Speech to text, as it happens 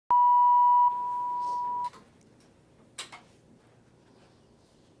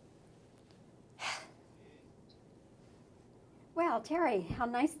Well, Teri, how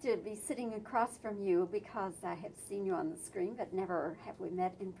nice to be sitting across from you, because I have seen you on the screen, but never have we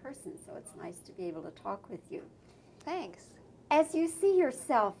met in person, so it's nice to be able to talk with you. Thanks. As you see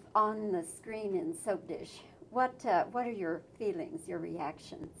yourself on the screen in Soapdish, what are your feelings, your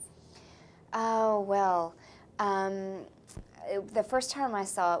reactions? Oh, well, the first time I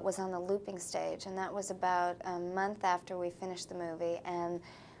saw it was on the looping stage, and that was about a month after we finished the movie, and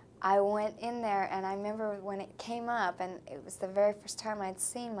I went in there, and I remember when it came up, and it was the very first time I'd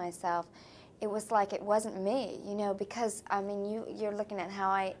seen myself, it was like it wasn't me, you know, because, I mean, you're looking at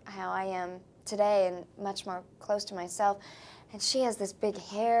how I am today and much more close to myself, and she has this big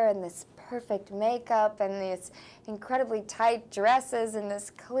hair and this perfect makeup and these incredibly tight dresses and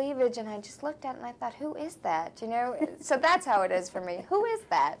this cleavage, and I just looked at it and I thought, who is that, you know? So that's how it is for me. Who is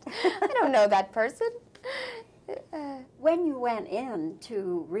that? I don't know that person. When you went in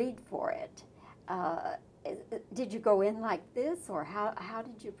to read for it, did you go in like this, or how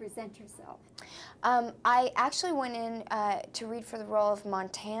did you present yourself? I actually went in to read for the role of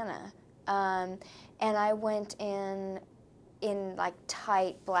Montana, and I went in like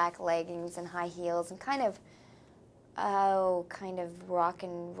tight black leggings and high heels and kind of rock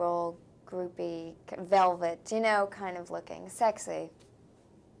and roll groupie velvet, you know, kind of looking sexy.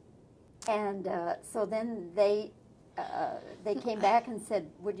 And so then they came back and said,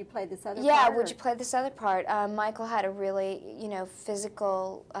 would you play this other part? Yeah, would you play this other part? Michael had a really, you know,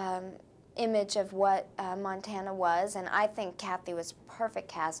 physical image of what Montana was, and I think Kathy was perfect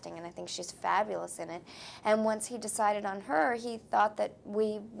casting, and I think she's fabulous in it. And once he decided on her, he thought that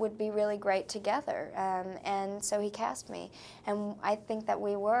we would be really great together, and so he cast me. And I think that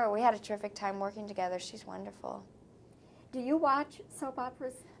we had a terrific time working together. She's wonderful. Do you watch soap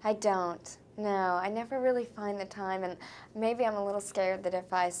operas? I don't. No, I never really find the time, and maybe I'm a little scared that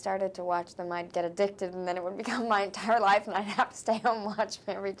if I started to watch them, I'd get addicted, and then it would become my entire life, and I'd have to stay home and watch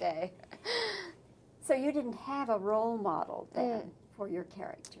them every day. So you didn't have a role model then for your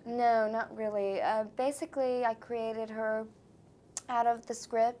character? No, not really. Basically, I created her out of the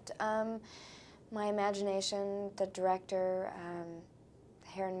script, my imagination, the director,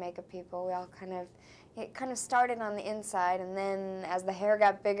 hair and makeup people. We all it kind of started on the inside, and then as the hair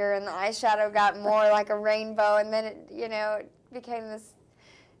got bigger and the eyeshadow got more like a rainbow, and then it, you know, it became this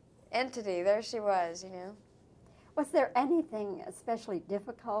entity. There she was, you know. Was there anything especially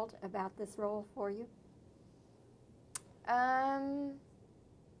difficult about this role for you?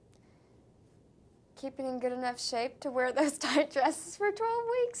 Keeping in good enough shape to wear those tight dresses for 12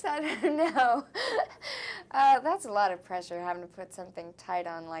 weeks? I don't know. That's a lot of pressure, having to put something tight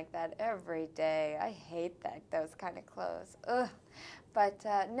on like that every day. I hate those kind of clothes. Ugh. But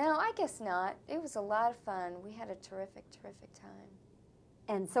no, I guess not. It was a lot of fun. We had a terrific, terrific time.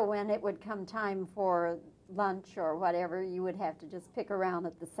 And so when it would come time for lunch or whatever, you would have to just pick around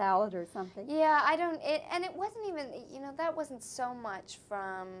at the salad or something? Yeah, and it wasn't even, you know, that wasn't so much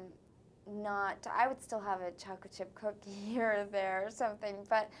from I would still have a chocolate chip cookie here or there or something,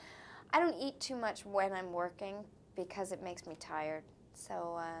 but I don't eat too much when I'm working because it makes me tired,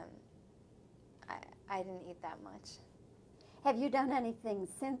 so I didn't eat that much. Have you done anything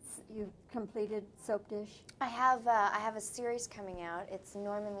since you've completed Soapdish? I have a series coming out. It's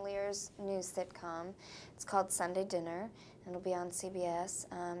Norman Lear's new sitcom. It's called Sunday Dinner, and it'll be on CBS.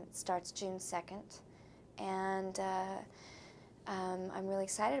 It starts June 2nd, and I'm really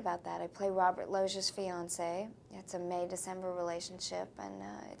excited about that. I play Robert Loggia's fiance. It's a May-December relationship, and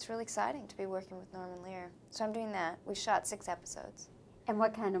it's really exciting to be working with Norman Lear. So I'm doing that. We shot 6 episodes. And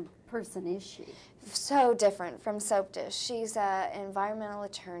what kind of person is she? So different from Soapdish. She's an environmental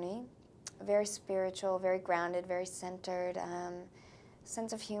attorney, very spiritual, very grounded, very centered,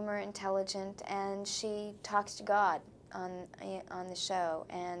 sense of humor, intelligent, and she talks to God on the show.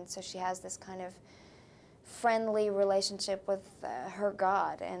 And so she has this kind of friendly relationship with her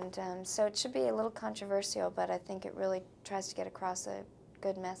God, and so it should be a little controversial, but I think it really tries to get across a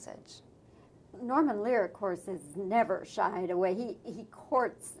good message. Norman Lear, of course, is never shied away. He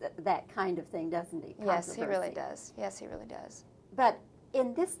courts that kind of thing, doesn't he? Yes, he really does. Yes, he really does. But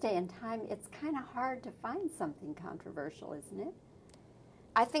in this day and time, it's kind of hard to find something controversial, isn't it?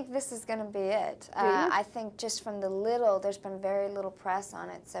 I think this is going to be it. I think just from there's been very little press on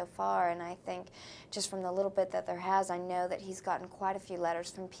it so far, and I think just from the little bit that there has, I know that he's gotten quite a few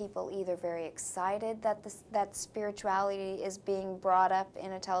letters from people either very excited that spirituality is being brought up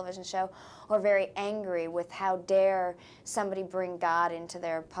in a television show, or very angry with how dare somebody bring God into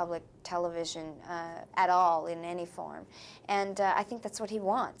their public television at all in any form. And I think that's what he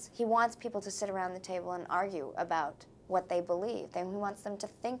wants. He wants people to sit around the table and argue about what they believe. He wants them to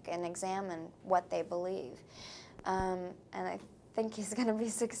think and examine what they believe. And think he's going to be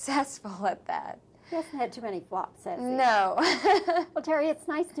successful at that. He hasn't had too many flops, has he? No. Well, Teri, it's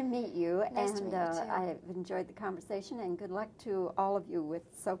nice to meet you, Nice to meet you, too. I've enjoyed the conversation, and good luck to all of you with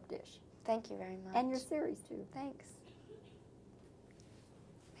Soapdish. Thank you very much. And your series, too. Thanks.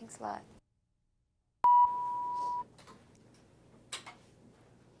 Thanks a lot.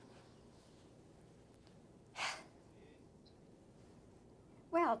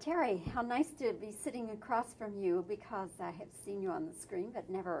 Well, Teri, how nice to be sitting across from you, because I have seen you on the screen, but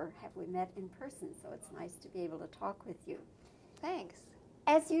never have we met in person, so it's nice to be able to talk with you. Thanks.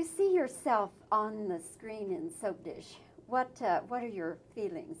 As you see yourself on the screen in Soapdish, what are your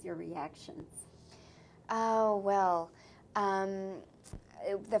feelings, your reactions? Oh, well,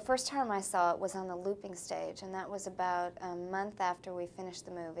 the first time I saw it was on the looping stage, and that was about a month after we finished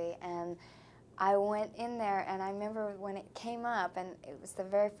the movie, and I went in there, and I remember when it came up, and it was the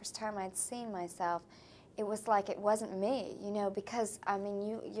very first time I'd seen myself, it was like it wasn't me, you know, because, I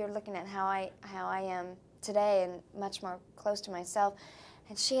mean, you're looking at how I am today and much more close to myself,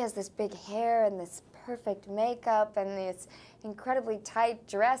 and she has this big hair and this perfect makeup and these incredibly tight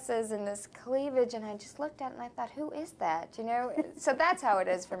dresses and this cleavage, and I just looked at it and I thought, who is that, you know? So that's how it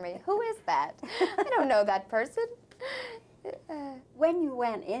is for me. Who is that? I don't know that person. When you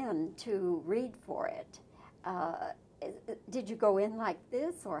went in to read for it, did you go in like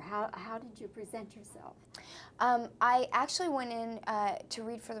this, or how did you present yourself? I actually went in to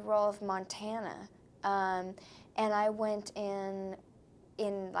read for the role of Montana, and I went in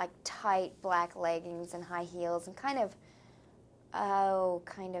like tight black leggings and high heels and kind of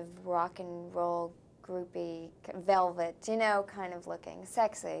rock and roll groupie velvet, you know, kind of looking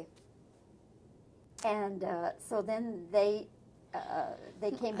sexy. And so then they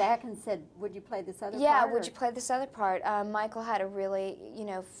came back and said, would you play this other part? Yeah, would you play this other part? Michael had a really, you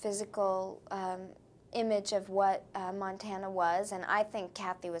know, physical image of what Montana was, and I think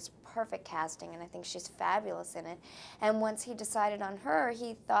Kathy was perfect casting, and I think she's fabulous in it. And once he decided on her,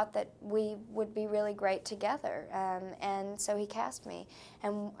 he thought that we would be really great together, and so he cast me.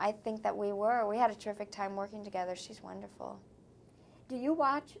 And I think that we had a terrific time working together. She's wonderful. Do you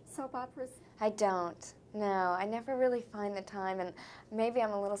watch soap operas? I don't. No, I never really find the time, and maybe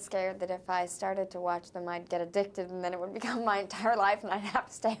I'm a little scared that if I started to watch them, I'd get addicted, and then it would become my entire life, and I'd have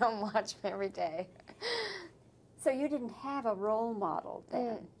to stay home and watch them every day. So you didn't have a role model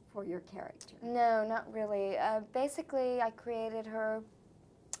then for your character? No, not really. Basically, I created her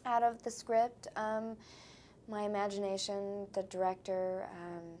out of the script, my imagination, the director,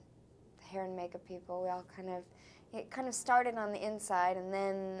 the hair and makeup people. We all it kind of started on the inside, and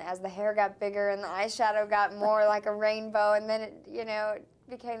then as the hair got bigger and the eyeshadow got more like a rainbow, and then it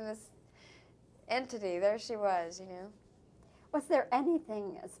became this entity. There she was, you know. Was there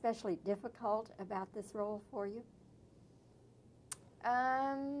anything especially difficult about this role for you?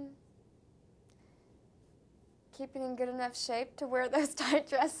 Keeping in good enough shape to wear those tight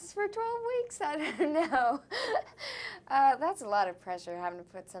dresses for 12 weeks? I don't know. That's a lot of pressure, having to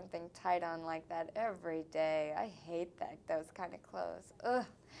put something tight on like that every day. I hate those kind of clothes. Ugh.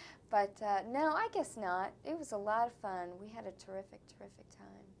 But no, I guess not. It was a lot of fun. We had a terrific, terrific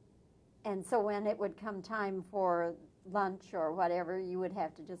time. And so when it would come time for lunch or whatever, you would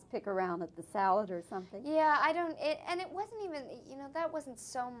have to just pick around at the salad or something? Yeah, and it wasn't even, that wasn't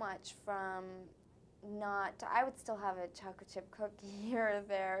so much from I would still have a chocolate chip cookie here or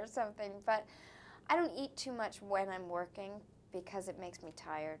there or something, but I don't eat too much when I'm working because it makes me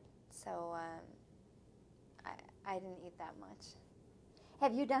tired, so I didn't eat that much.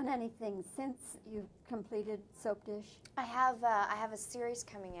 Have you done anything since you've completed Soapdish? I have a series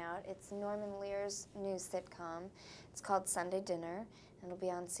coming out. It's Norman Lear's new sitcom. It's called Sunday Dinner, and it'll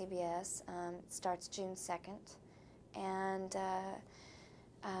be on CBS. It starts June 2nd, and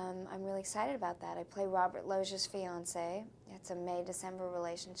I'm really excited about that. I play Robert Loggia's fiance. It's a May-December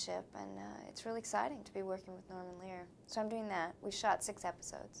relationship, and it's really exciting to be working with Norman Lear. So I'm doing that. We shot 6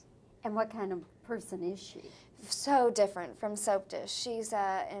 episodes. And what kind of person is she? So different from Soapdish. She's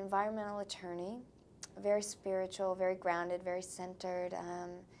an environmental attorney, very spiritual, very grounded, very centered,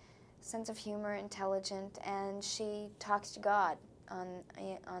 sense of humor, intelligent, and she talks to God on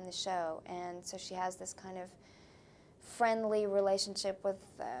the show. And so she has this kind of friendly relationship with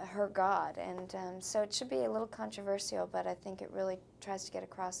her God, and so it should be a little controversial, but I think it really tries to get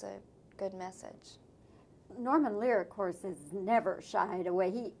across a good message. Norman Lear, of course, is never shied away.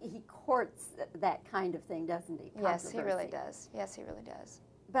 He courts that kind of thing, doesn't he? Yes, he really does. Yes, he really does.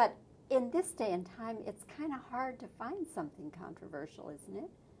 But in this day and time, it's kind of hard to find something controversial, isn't it?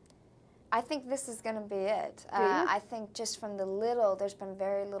 I think this is going to be it. Do you? I think just from the little, there's been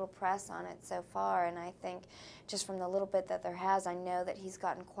very little press on it so far, and I think just from the little bit that there has, I know that he's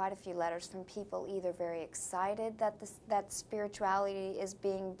gotten quite a few letters from people either very excited that that spirituality is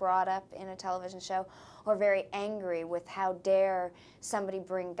being brought up in a television show, or very angry with how dare somebody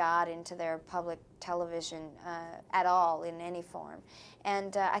bring God into their public television at all in any form.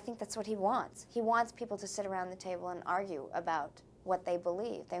 And I think that's what he wants. He wants people to sit around the table and argue about what they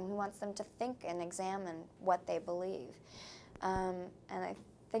believe. He wants them to think and examine what they believe. And I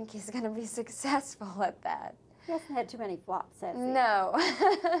think he's going to be successful at that. He hasn't had too many flops, has he? No.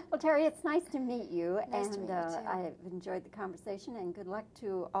 Well, Teri, it's nice to meet you, Nice to meet you, too. I've enjoyed the conversation, and good luck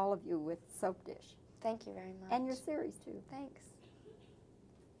to all of you with Soapdish. Thank you very much. And your series, too. Thanks.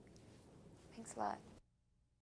 Thanks a lot.